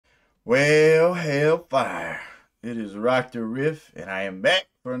Well, hellfire. It is RockdaRiff, and I am back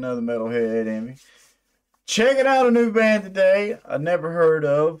for another Metalhead Envy. Checking out a new band today I never heard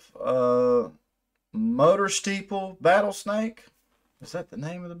of. Motorsteeple, Battlesnake. Is that the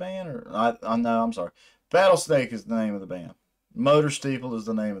name of the band? No, I'm sorry. Battlesnake is the name of the band. Motorsteeple is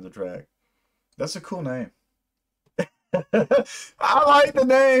the name of the track. That's a cool name. I like the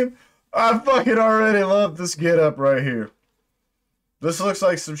name. I fucking already love this get up right here. This looks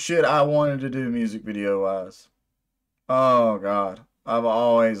like some shit I wanted to do music video wise. Oh god. I've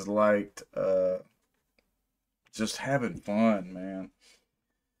always liked just having fun, man.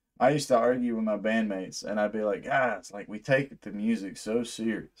 I used to argue with my bandmates and I'd be like, guys, like we take the music so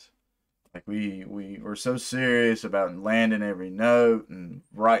serious. Like we were so serious about landing every note and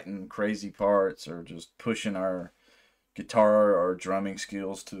writing crazy parts or just pushing our guitar or drumming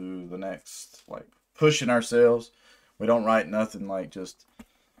skills to the next, like pushing ourselves. We don't write nothing like just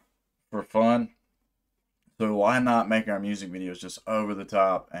for fun. So why not make our music videos just over the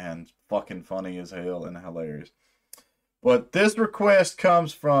top and fucking funny as hell and hilarious? But this request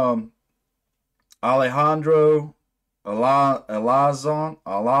comes from Alejandro Elizondo.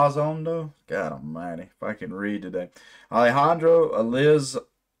 God almighty, if I can read today. Alejandro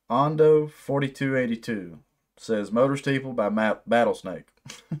Elizondo 4282 says Motorsteeple by Battlesnake.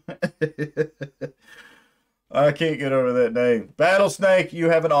 I can't get over that name. Battlesnake, you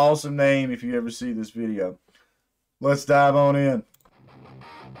have an awesome name if you ever see this video. Let's dive on in.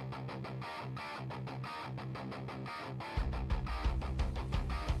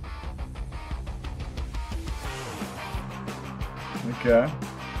 Okay.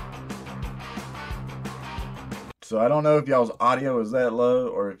 So I don't know if y'all's audio is that low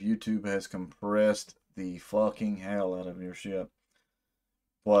or if YouTube has compressed the fucking hell out of your shit.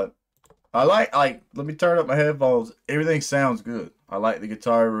 But I like, let me turn up my headphones. Everything sounds good. I like the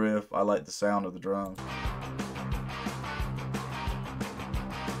guitar riff. I like the sound of the drums.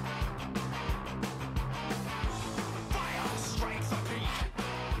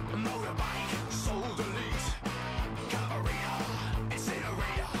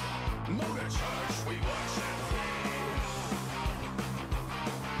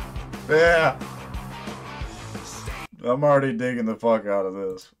 Yeah. I'm already digging the fuck out of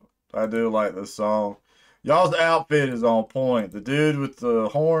this. I do like this song. Y'all's outfit is on point. The dude with the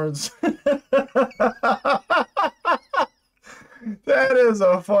horns. That is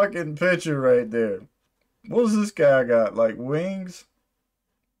a fucking picture right there. What's this guy got? Like wings?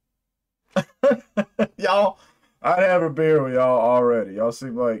 Y'all, I'd have a beer with y'all already. Y'all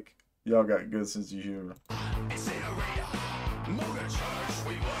seem like y'all got good sense of humor.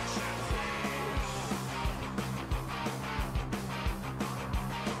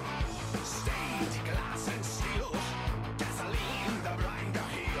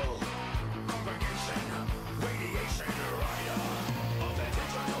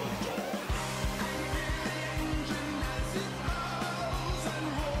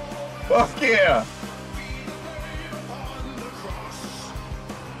 Fuck yeah!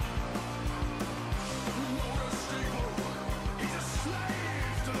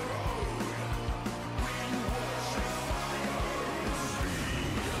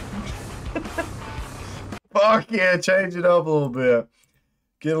 Fuck yeah, change it up a little bit.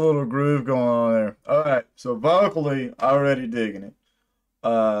 Get a little groove going on there. Alright, so vocally, already digging it.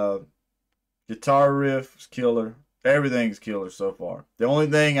 Guitar riff is killer. Everything's killer so far. The only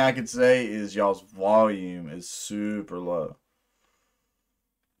thing I could say is y'all's volume is super low.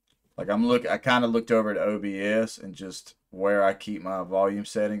 Like I kind of looked over at OBS and just where I keep my volume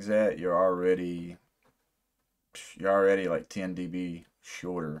settings at, you're already like 10 dB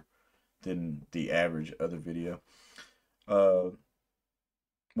shorter than the average other video.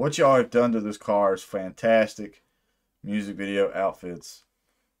 What y'all have done to this car is fantastic. Music video, outfits,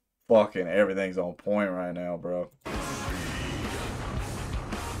 fucking everything's on point right now, bro.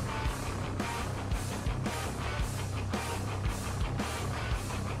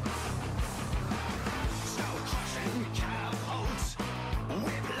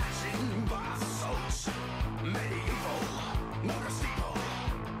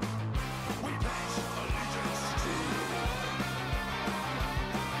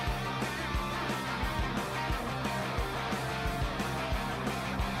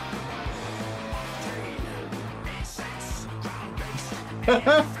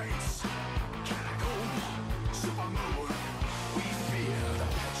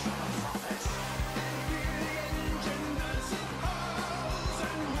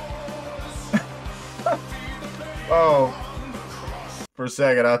 Oh, for a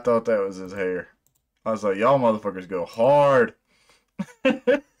second I thought that was his hair. I was like, y'all motherfuckers go hard.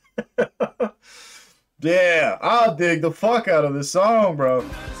 Yeah, I'll dig the fuck out of this song, bro.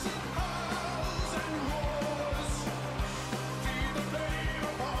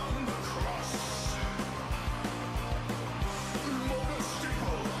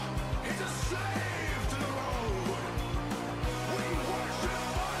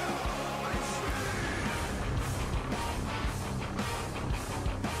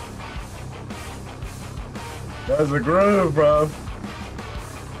 That's a groove, bro.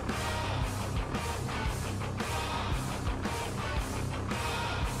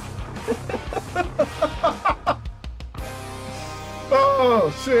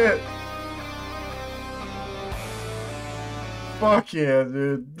 Oh, shit. Fuck yeah,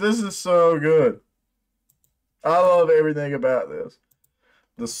 dude. This is so good. I love everything about this.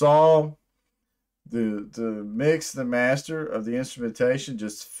 The song, the mix, the master of the instrumentation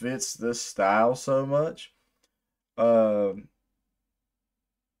just fits this style so much. Um,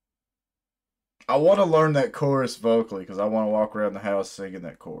 I want to learn that chorus vocally because I want to walk around the house singing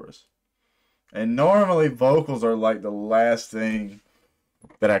that chorus. And normally vocals are like the last thing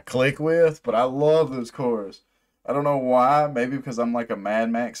that I click with, but I love those chorus. I don't know why. Maybe because I'm like a Mad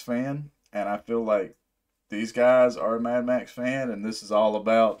Max fan, and I feel like these guys are a Mad Max fan, and this is all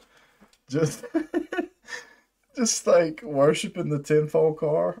about just just like worshiping the tinfoil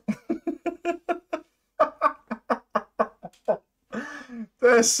car.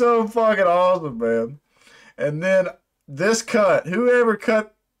 That's so fucking awesome, man. And then this cut, whoever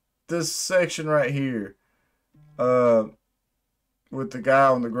cut this section right here, uh, with the guy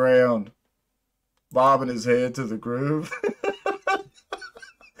on the ground bobbing his head to the groove,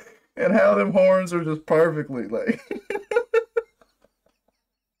 and how them horns are just perfectly like.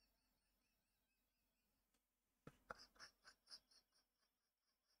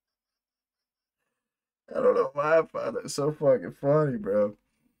 I don't know why I find that so fucking funny, bro.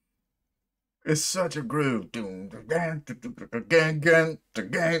 It's such a groove. And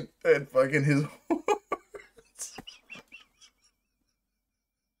fucking his horns.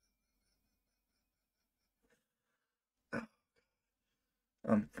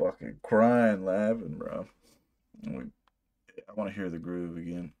 I'm fucking crying laughing, bro. I want to hear the groove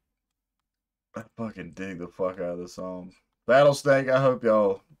again. I fucking dig the fuck out of the song. Battlesnake, I hope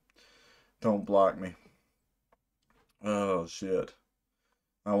y'all don't block me. Oh shit.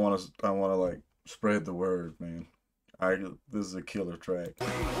 I wanna like spread the word, man. This is a killer track.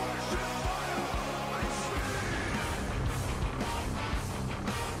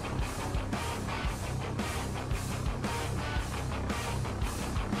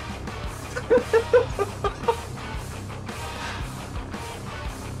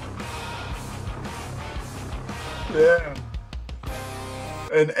 Yeah.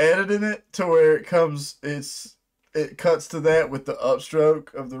 And editing it to where it cuts to that with the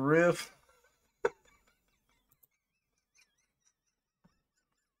upstroke of the riff.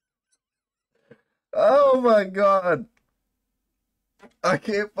 Oh my god. I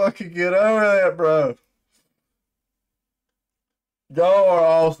can't fucking get over that, bro. Y'all are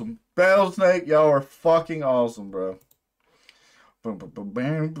awesome. Battlesnake, y'all are fucking awesome, bro. Boom, boom, boom,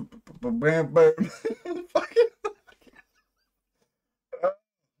 bam, boom, boom, boom, bam, bam. Fucking.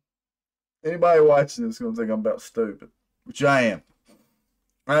 Anybody watching this is gonna think I'm about stupid, which I am.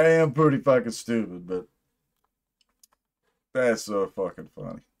 I am pretty fucking stupid, but that's so fucking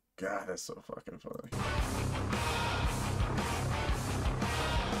funny. God, that's so fucking funny.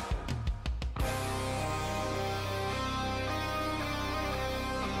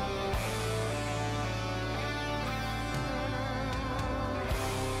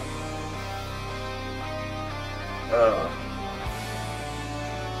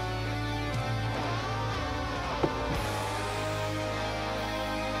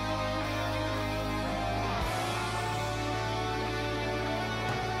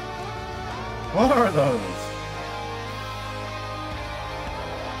 What are those?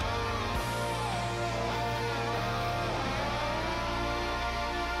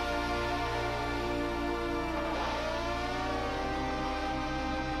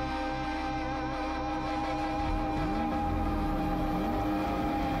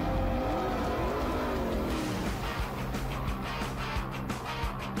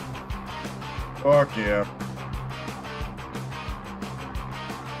 Fuck yeah.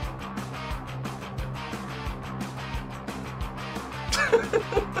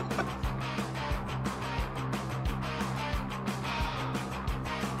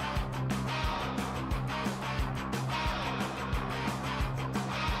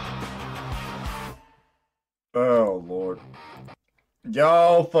 Oh Lord.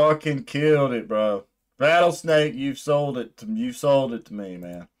 Y'all fucking killed it, bro. Rattlesnake, you've sold it to me,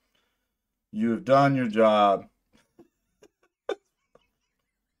 man. You have done your job.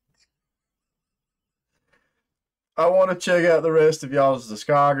 I want to check out the rest of y'all's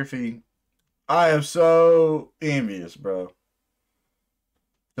discography. I am so envious, bro.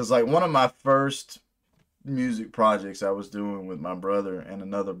 Because, like, one of my first music projects I was doing with my brother and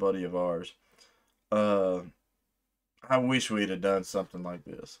another buddy of ours, uh, I wish we'd have done something like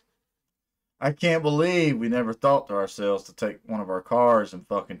this. I can't believe we never thought to ourselves to take one of our cars and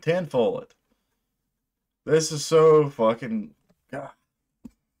fucking tinfoil it. This is so fucking. God.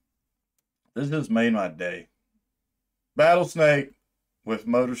 This just made my day. Battlesnake with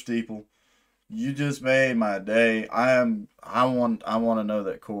Motorsteeple. You just made my day. I want to know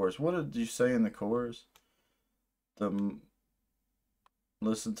that chorus. What did you say in the chorus? The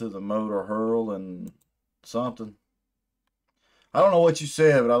listen to the motor hurl and something. I don't know what you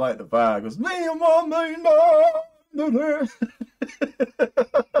said, but I like the vibe. It goes, me and $1 million.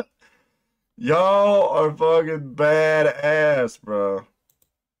 Y'all are fucking badass, bro.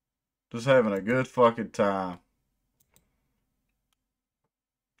 Just having a good fucking time.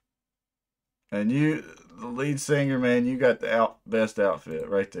 And you, the lead singer, man, you got the best outfit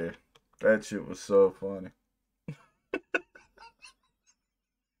right there. That shit was so funny.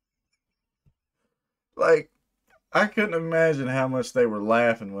 Like, I couldn't imagine how much they were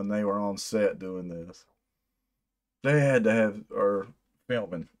laughing when they were on set doing this. They had to have, or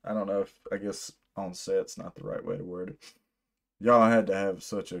filming. I don't know if, I guess on set's not the right way to word it. Y'all had to have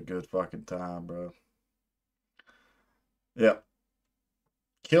such a good fucking time, bro. Yep.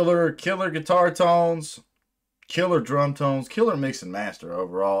 Killer guitar tones, killer drum tones, killer mix and master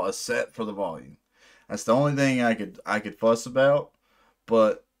overall, a set for the volume. That's the only thing I could fuss about,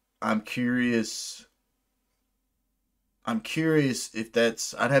 but I'm curious. I'm curious if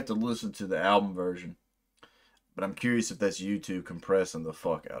that's. I'd have to listen to the album version, but I'm curious if that's YouTube compressing the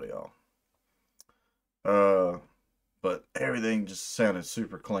fuck out of y'all. But everything just sounded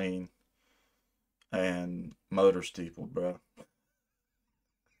super clean and Motorsteeple, bro.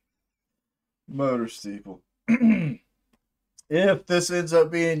 Motorsteeple. If this ends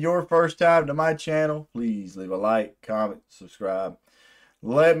up being your first time to my channel, please leave a like, comment, subscribe.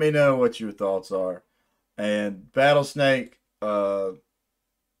 Let me know what your thoughts are. And Battlesnake,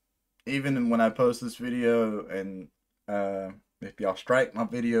 even when I post this video, and if y'all strike my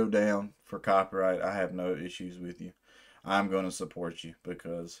video down for copyright, I have no issues with you. I'm going to support you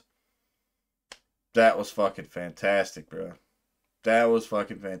because that was fucking fantastic, bro. That was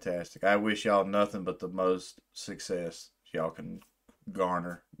fucking fantastic. I wish y'all nothing but the most success y'all can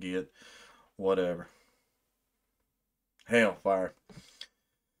garner, get, whatever. Hellfire.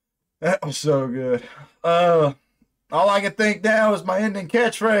 That was so good. All I can think now is my ending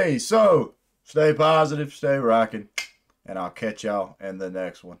catchphrase. So, stay positive, stay rocking, and I'll catch y'all in the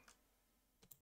next one.